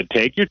Fitter said,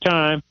 take your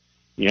time,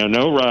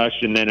 no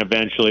rush. And then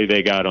eventually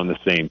they got on the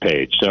same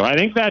page. So I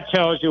think that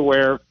tells you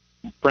where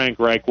Frank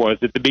Reich was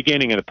at the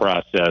beginning of the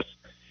process.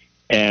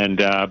 And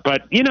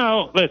but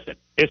listen,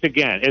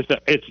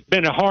 it's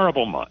been a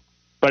horrible month,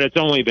 but it's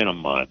only been a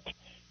month.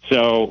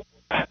 So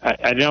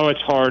I know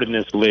it's hard in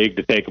this league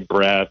to take a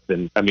breath,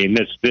 and I mean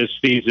this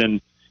season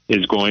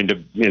is going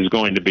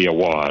to be a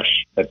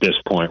wash at this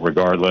point,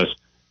 regardless.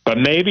 But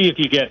maybe if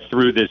you get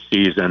through this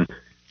season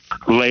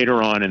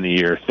later on in the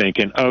year,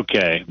 thinking,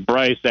 okay,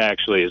 Bryce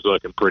actually is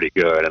looking pretty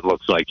good and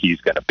looks like he's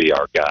going to be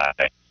our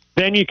guy,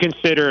 then you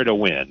consider it a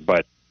win.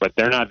 But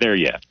they're not there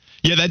yet.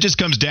 Yeah, that just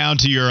comes down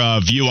to your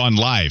view on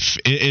life.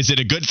 Is it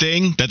a good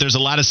thing that there's a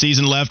lot of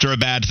season left or a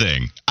bad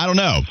thing? I don't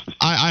know.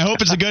 I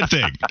hope it's a good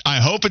thing. I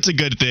hope it's a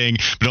good thing,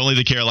 but only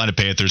the Carolina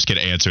Panthers can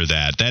answer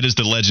that. That is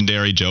the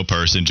legendary Joe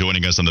Person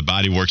joining us on the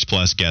Bodyworks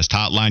Plus guest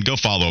hotline. Go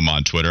follow him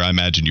on Twitter. I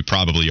imagine you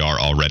probably are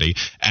already,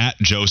 at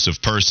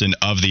Joseph Person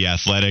of The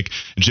Athletic.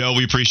 Joe,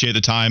 we appreciate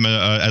the time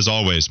as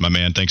always, my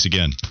man. Thanks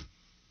again.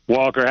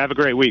 Walker, have a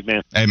great week,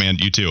 man. Hey, man,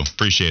 you too.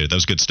 Appreciate it. That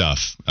was good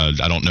stuff.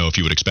 I don't know if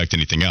you would expect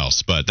anything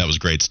else, but that was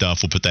great stuff.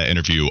 We'll put that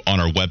interview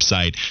on our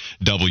website,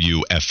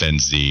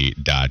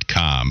 WFNZ.com.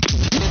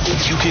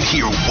 You can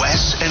hear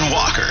Wes and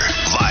Walker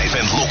live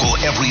and local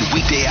every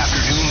weekday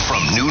afternoon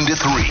from noon to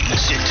 3.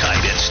 Sit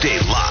tight and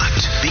stay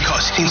locked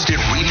because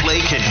Instant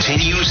Replay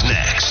continues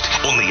next.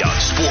 Only on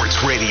Sports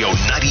Radio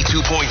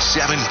 92.7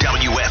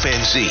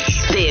 WFNZ.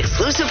 The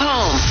exclusive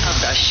home of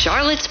the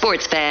Charlotte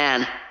Sports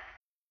Fan.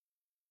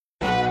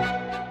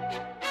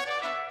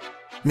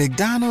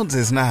 McDonald's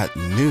is not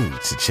new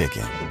to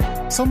chicken.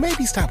 So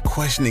maybe stop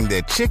questioning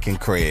their chicken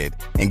cred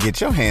and get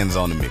your hands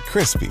on the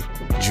McCrispy.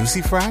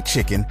 Juicy fried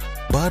chicken,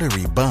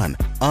 buttery bun,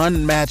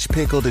 unmatched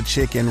pickle to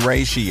chicken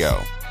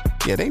ratio.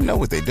 Yeah, they know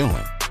what they're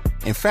doing.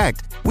 In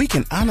fact, we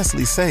can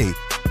honestly say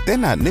they're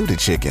not new to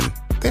chicken.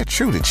 They're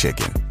true to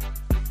chicken.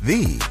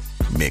 The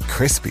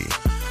McCrispy.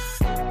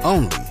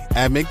 Only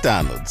at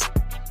McDonald's.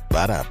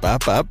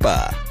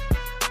 Ba-da-ba-ba-ba.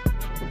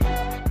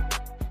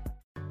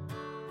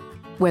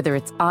 Whether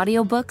it's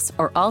audiobooks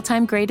or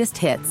all-time greatest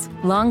hits,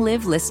 long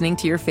live listening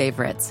to your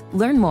favorites.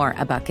 Learn more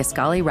about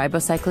Kisqali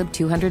Ribociclib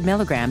 200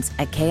 milligrams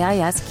at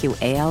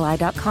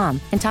KISQALI.com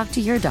and talk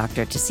to your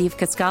doctor to see if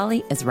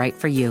Kisqali is right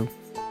for you.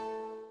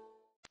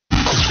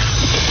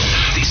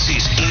 This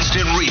is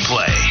Instant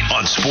Replay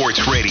on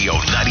Sports Radio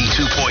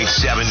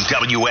 92.7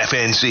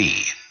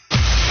 WFNZ.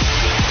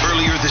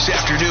 earlier this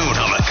afternoon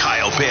on the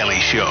Kyle Bailey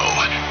Show.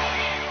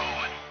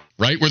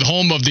 Right, we're the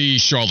home of the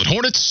Charlotte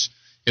Hornets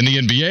in the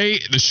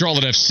NBA, the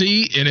Charlotte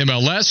FC in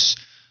MLS,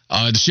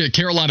 the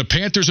Carolina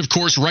Panthers, of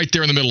course, right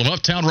there in the middle of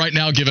Uptown right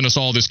now, giving us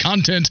all this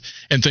content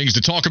and things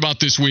to talk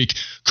about this week.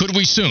 Could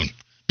we soon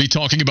be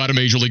talking about a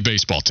Major League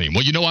Baseball team?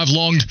 Well, you know, I've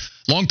long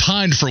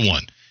pined for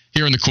one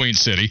here in the Queen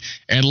City,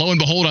 and lo and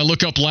behold, I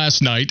look up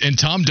last night, and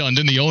Tom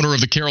Dundon, the owner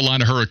of the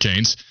Carolina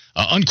Hurricanes,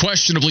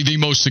 unquestionably the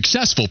most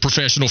successful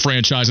professional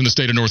franchise in the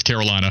state of North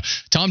Carolina,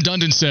 Tom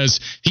Dundon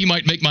says he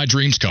might make my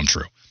dreams come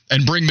true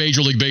and bring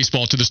Major League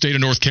Baseball to the state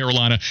of North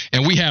Carolina.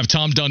 And we have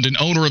Tom Dundon,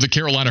 owner of the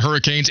Carolina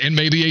Hurricanes and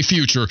maybe a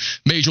future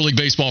Major League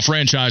Baseball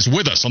franchise,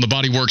 with us on the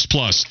Bodyworks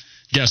Plus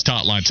guest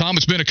hotline. Tom,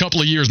 it's been a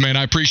couple of years, man.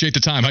 I appreciate the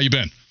time. How you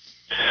been?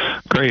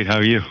 Great. How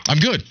are you? I'm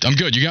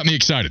good. You got me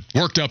excited.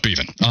 Worked up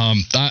even.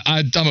 I'm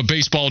a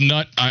baseball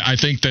nut. I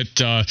think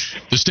that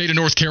the state of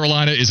North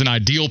Carolina is an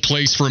ideal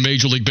place for a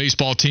Major League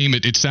Baseball team.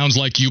 It sounds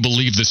like you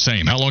believe the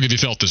same. How long have you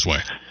felt this way?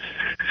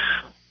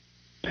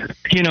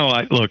 You know,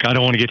 I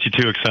don't want to get you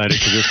too excited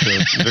because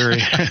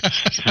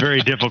it's a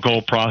very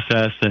difficult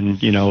process,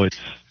 and you know it's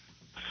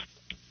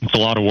a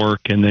lot of work,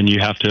 and then you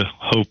have to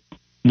hope,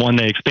 one,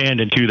 they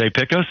expand, and two, they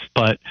pick us.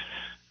 But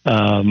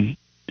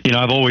you know,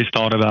 I've always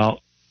thought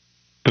about,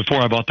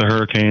 before I bought the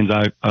Hurricanes,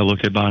 I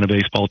looked at buying a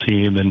baseball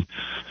team, and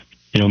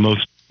you know,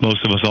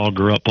 most of us all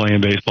grew up playing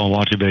baseball and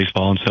watching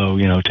baseball, and so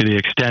you know, to the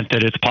extent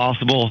that it's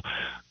possible,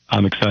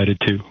 I'm excited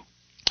too.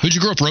 Who'd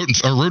you grow up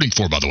rooting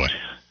for, by the way?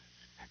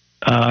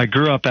 I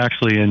grew up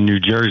actually in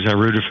New Jersey. I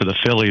rooted for the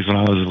Phillies when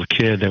I was a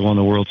kid. They won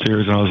the World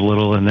Series when I was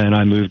little, and then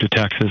I moved to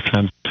Texas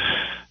and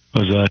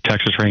was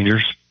Texas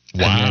Rangers.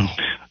 Wow.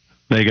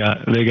 They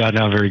got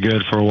not very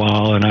good for a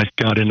while, and I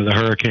got into the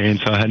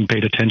Hurricanes, so I hadn't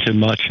paid attention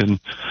much, and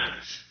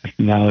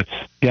now it's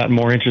gotten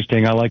more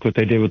interesting. I like what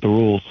they did with the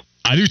rules.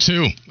 I do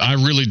too. I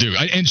really do.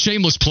 And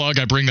shameless plug,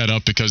 I bring that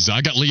up because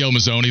I got Leo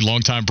Mazzoni,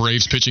 longtime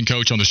Braves pitching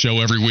coach, on the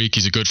show every week.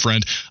 He's a good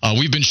friend.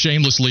 We've been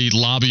shamelessly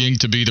lobbying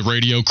to be the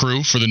radio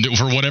crew for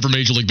whatever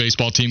Major League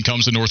Baseball team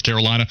comes to North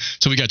Carolina.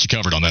 So we got you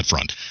covered on that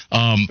front.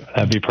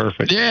 That'd be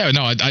perfect. Yeah,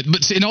 no.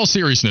 But in all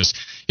seriousness,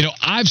 you know,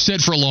 I've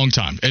said for a long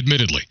time,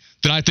 admittedly,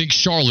 that I think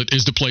Charlotte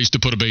is the place to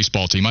put a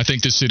baseball team. I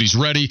think this city's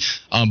ready.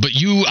 But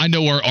you, I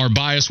know, are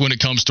biased when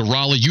it comes to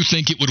Raleigh. You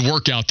think it would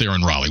work out there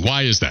in Raleigh.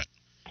 Why is that?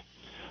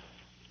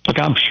 Look,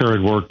 I'm sure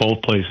it'd work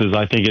both places.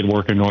 I think it'd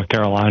work in North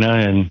Carolina,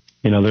 and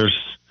you know,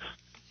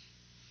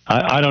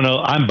 I don't know.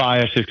 I'm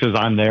biased just because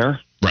I'm there,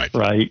 right?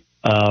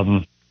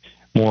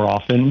 More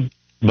often,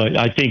 but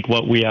I think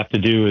what we have to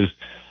do is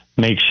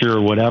make sure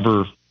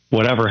whatever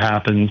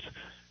happens,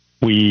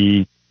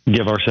 we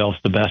give ourselves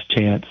the best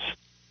chance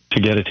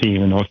to get a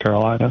team in North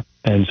Carolina.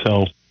 And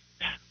so,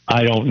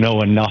 I don't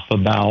know enough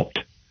about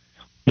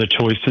the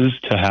choices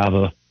to have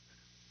a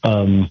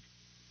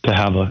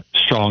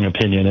strong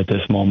opinion at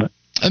this moment.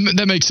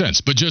 That makes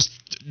sense, but just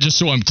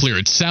so I'm clear,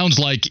 it sounds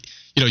like,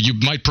 you know, you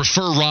might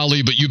prefer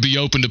Raleigh, but you'd be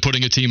open to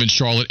putting a team in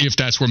Charlotte if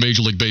that's where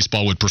Major League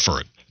Baseball would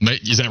prefer it.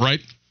 Is that right?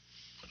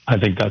 I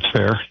think that's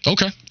fair.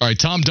 Okay. All right.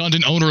 Tom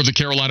Dundon, owner of the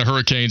Carolina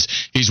Hurricanes.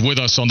 He's with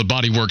us on the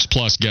Bodyworks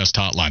Plus guest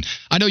hotline.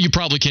 I know you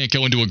probably can't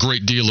go into a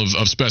great deal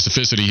of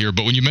specificity here,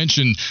 but when you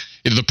mention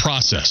the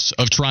process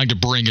of trying to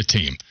bring a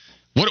team,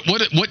 what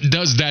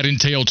does that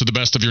entail, to the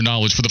best of your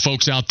knowledge, for the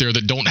folks out there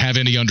that don't have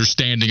any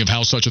understanding of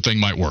how such a thing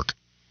might work?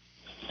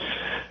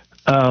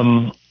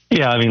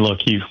 Yeah, I mean,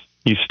 look, you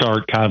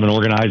start kind of an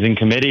organizing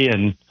committee,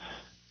 and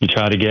you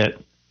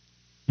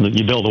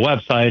build a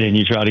website, and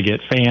you try to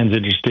get fans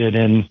interested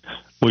in,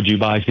 would you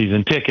buy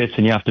season tickets?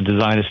 And you have to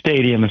design a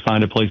stadium and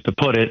find a place to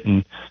put it,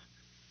 and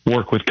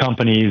work with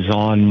companies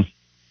on,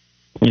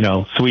 you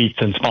know, suites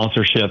and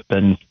sponsorship,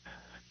 and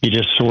you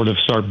just sort of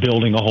start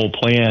building a whole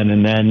plan,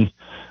 and then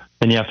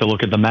you have to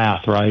look at the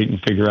math, right,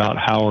 and figure out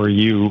how are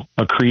you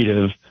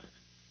accretive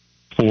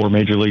for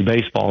Major League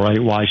Baseball,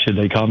 right? Why should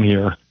they come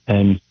here?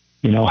 And,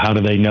 you know, how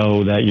do they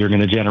know that you're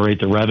going to generate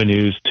the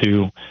revenues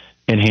to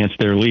enhance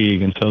their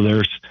league? And so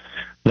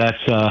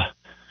that's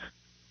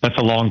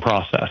a long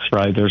process,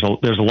 right? There's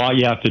a lot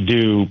you have to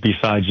do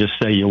besides just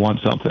say you want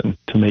something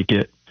to make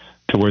it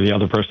to where the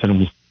other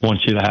person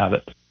wants you to have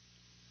it.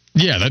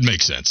 Yeah, that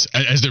makes sense.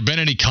 Has there been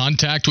any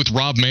contact with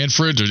Rob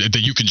Manfred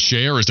that you can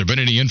share? Has there been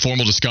any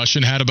informal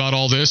discussion had about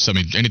all this? I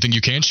mean, anything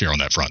you can share on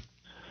that front?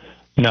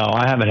 No,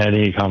 I haven't had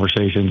any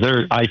conversations.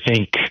 I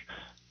think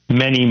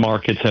many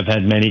markets have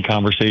had many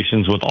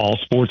conversations with all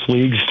sports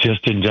leagues,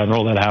 just in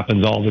general. That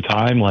happens all the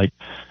time. Like,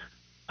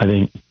 I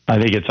think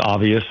it's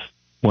obvious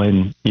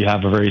when you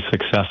have a very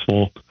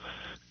successful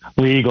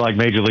league like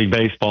Major League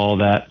Baseball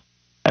that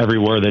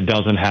everywhere that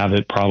doesn't have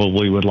it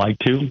probably would like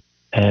to.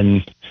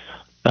 And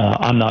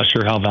I'm not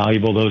sure how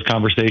valuable those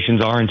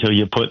conversations are until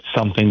you put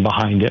something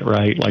behind it,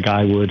 right? Like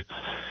I would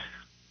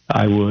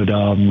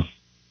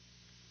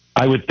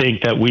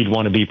think that we'd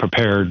want to be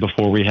prepared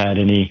before we had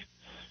any.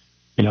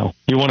 You know,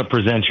 you want to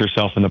present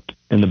yourself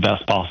in the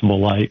best possible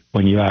light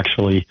when you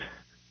actually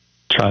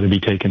try to be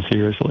taken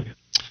seriously.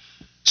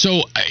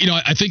 So, you know,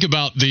 I think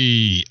about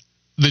the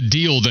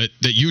deal that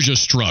you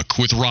just struck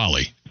with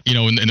Raleigh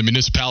and the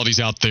municipalities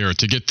out there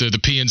to get the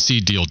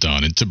PNC deal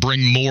done and to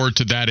bring more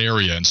to that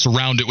area and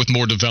surround it with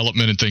more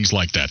development and things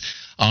like that.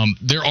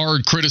 There are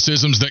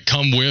criticisms that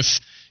come with,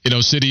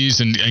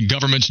 cities and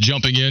governments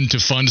jumping in to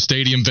fund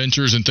stadium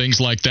ventures and things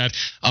like that.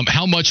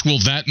 How much will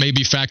that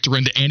maybe factor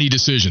into any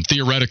decision,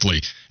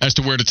 theoretically, as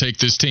to where to take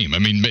this team? I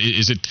mean,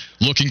 is it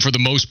looking for the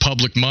most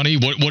public money?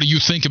 What do you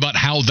think about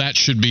how that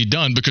should be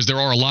done? Because there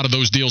are a lot of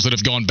those deals that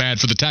have gone bad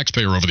for the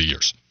taxpayer over the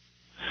years.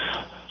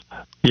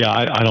 Yeah,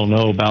 I don't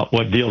know about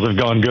what deals have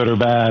gone good or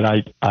bad.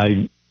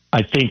 I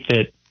think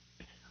that,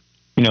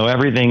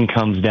 everything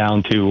comes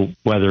down to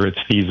whether it's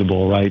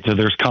feasible, right? So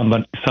there's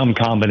some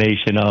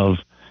combination of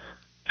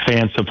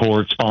fan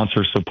support,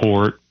 sponsor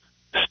support,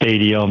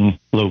 stadium,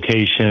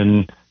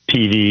 location,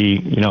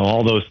 TV,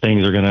 all those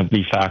things are going to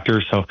be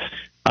factors. So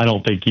I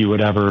don't think you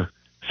would ever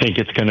think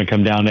it's going to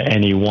come down to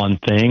any one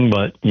thing,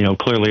 but,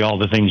 clearly all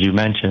the things you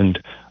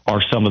mentioned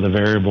are some of the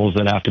variables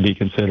that have to be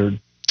considered.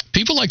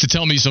 People like to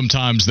tell me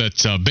sometimes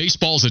that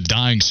baseball's a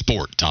dying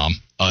sport, Tom.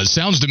 It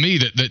sounds to me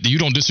that you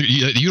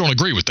don't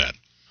agree with that.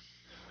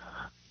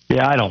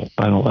 Yeah, I don't.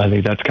 I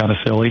think that's kind of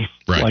silly.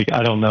 Right. Like,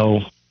 I don't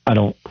know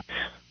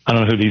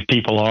who these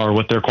people are,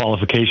 what their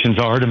qualifications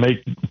are to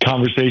make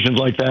conversations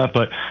like that.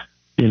 But,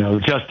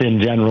 just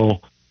in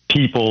general,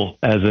 people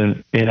as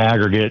in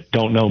aggregate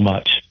don't know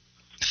much.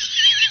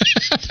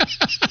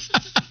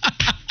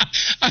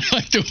 I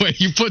like the way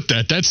you put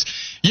that.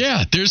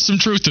 There's some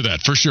truth to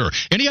that for sure.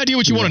 Any idea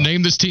what you want to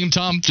name this team,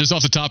 Tom? Just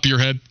off the top of your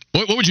head,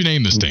 what would you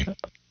name this team?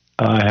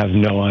 I have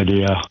no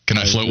idea. Can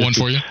I float one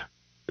for you?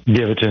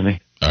 Give it to me.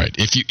 All right.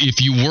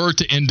 If you were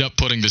to end up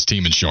putting this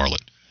team in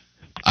Charlotte,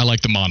 I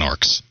like the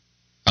Monarchs.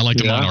 I like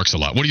the Monarchs a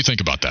lot. What do you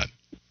think about that?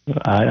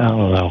 I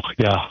don't know.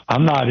 Yeah,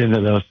 I'm not into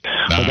those.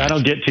 I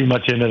don't get too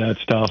much into that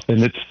stuff,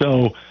 and it's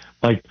so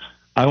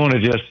I want to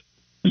just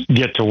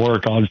get to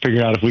work on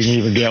figuring out if we can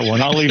even get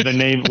one. I'll leave the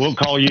name. We'll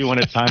call you when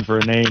it's time for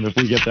a name if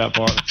we get that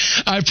far.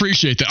 I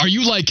appreciate that. Are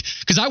you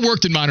because I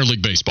worked in minor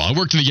league baseball. I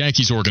worked in the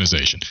Yankees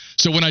organization.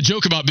 So when I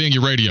joke about being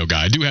your radio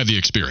guy, I do have the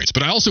experience.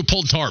 But I also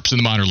pulled tarps in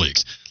the minor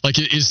leagues.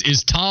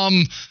 Is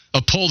Tom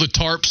a pull the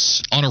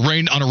tarps on a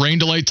rain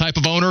delay type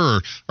of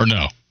owner or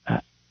no?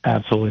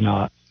 Absolutely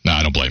not. No,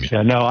 I don't blame you.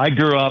 Yeah, no, I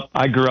grew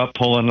up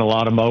pulling a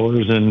lot of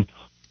mowers and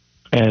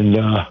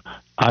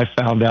I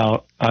found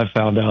out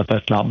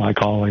that's not my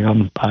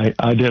calling.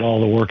 I did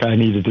all the work I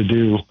needed to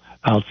do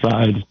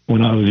outside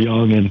when I was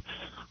young,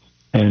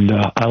 and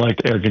I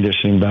liked air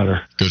conditioning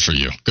better. Good for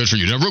you.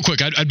 Now, real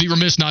quick, I'd be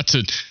remiss not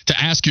to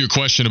ask you a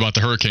question about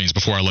the Hurricanes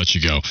before I let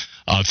you go.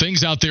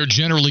 Things out there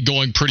generally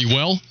going pretty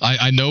well,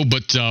 I know,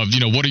 but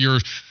what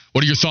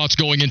are your thoughts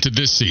going into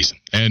this season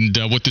and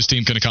what this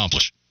team can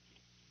accomplish?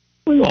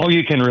 All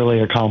you can really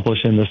accomplish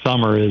in the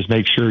summer is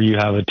make sure you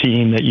have a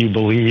team that you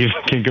believe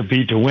can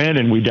compete to win,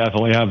 and we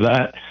definitely have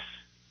that.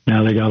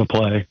 Now they got to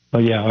play.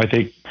 But yeah, I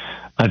think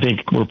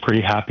we're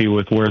pretty happy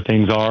with where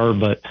things are.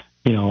 But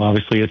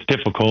obviously it's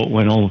difficult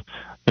when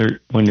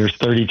there's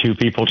 32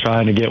 people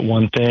trying to get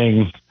one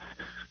thing.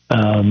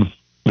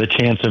 The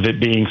chance of it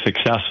being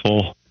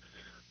successful,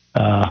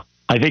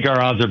 I think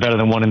our odds are better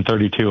than 1 in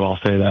 32. I'll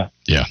say that.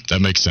 Yeah, that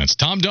makes sense.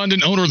 Tom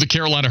Dundon, owner of the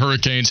Carolina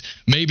Hurricanes,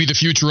 maybe the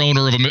future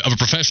owner of a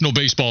professional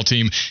baseball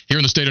team here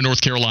in the state of North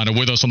Carolina,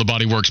 with us on the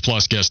Bodyworks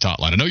Plus guest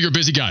hotline. I know you're a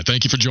busy guy.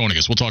 Thank you for joining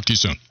us. We'll talk to you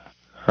soon.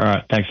 All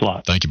right. Thanks a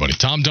lot. Thank you, buddy.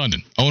 Tom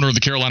Dundon, owner of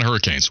the Carolina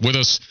Hurricanes, with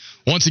us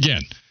once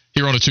again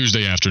here on a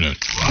Tuesday afternoon.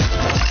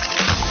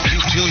 You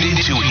tuned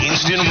into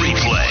Instant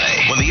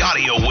Replay. When the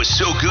audio was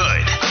so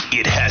good,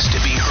 it has to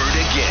be heard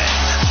again.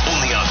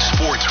 Only on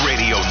Sports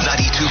Radio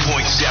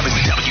 92.7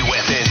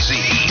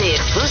 WFNZ. The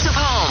exclusive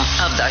home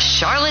of the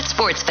Charlotte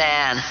Sports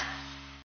Fan.